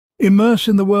Immerse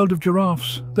in the world of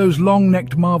giraffes, those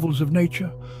long-necked marvels of nature.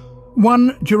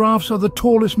 1. Giraffes are the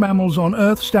tallest mammals on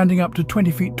Earth, standing up to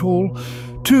 20 feet tall.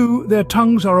 2. Their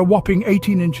tongues are a whopping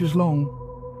 18 inches long.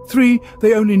 3.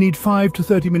 They only need 5 to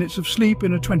 30 minutes of sleep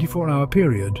in a 24-hour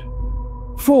period.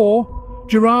 4.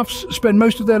 Giraffes spend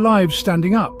most of their lives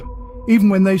standing up, even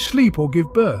when they sleep or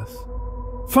give birth.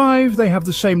 5. They have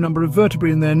the same number of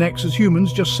vertebrae in their necks as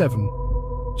humans, just 7.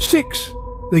 6.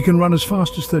 They can run as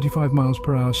fast as 35 miles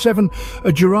per hour. 7.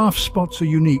 A giraffe's spots are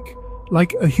unique,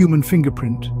 like a human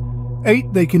fingerprint.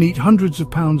 8. They can eat hundreds of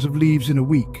pounds of leaves in a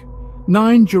week.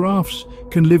 9. Giraffes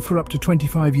can live for up to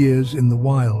 25 years in the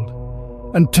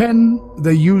wild. And 10.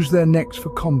 They use their necks for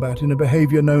combat in a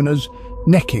behavior known as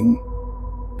necking.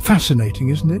 Fascinating,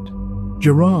 isn't it?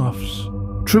 Giraffes,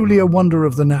 truly a wonder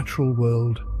of the natural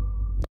world.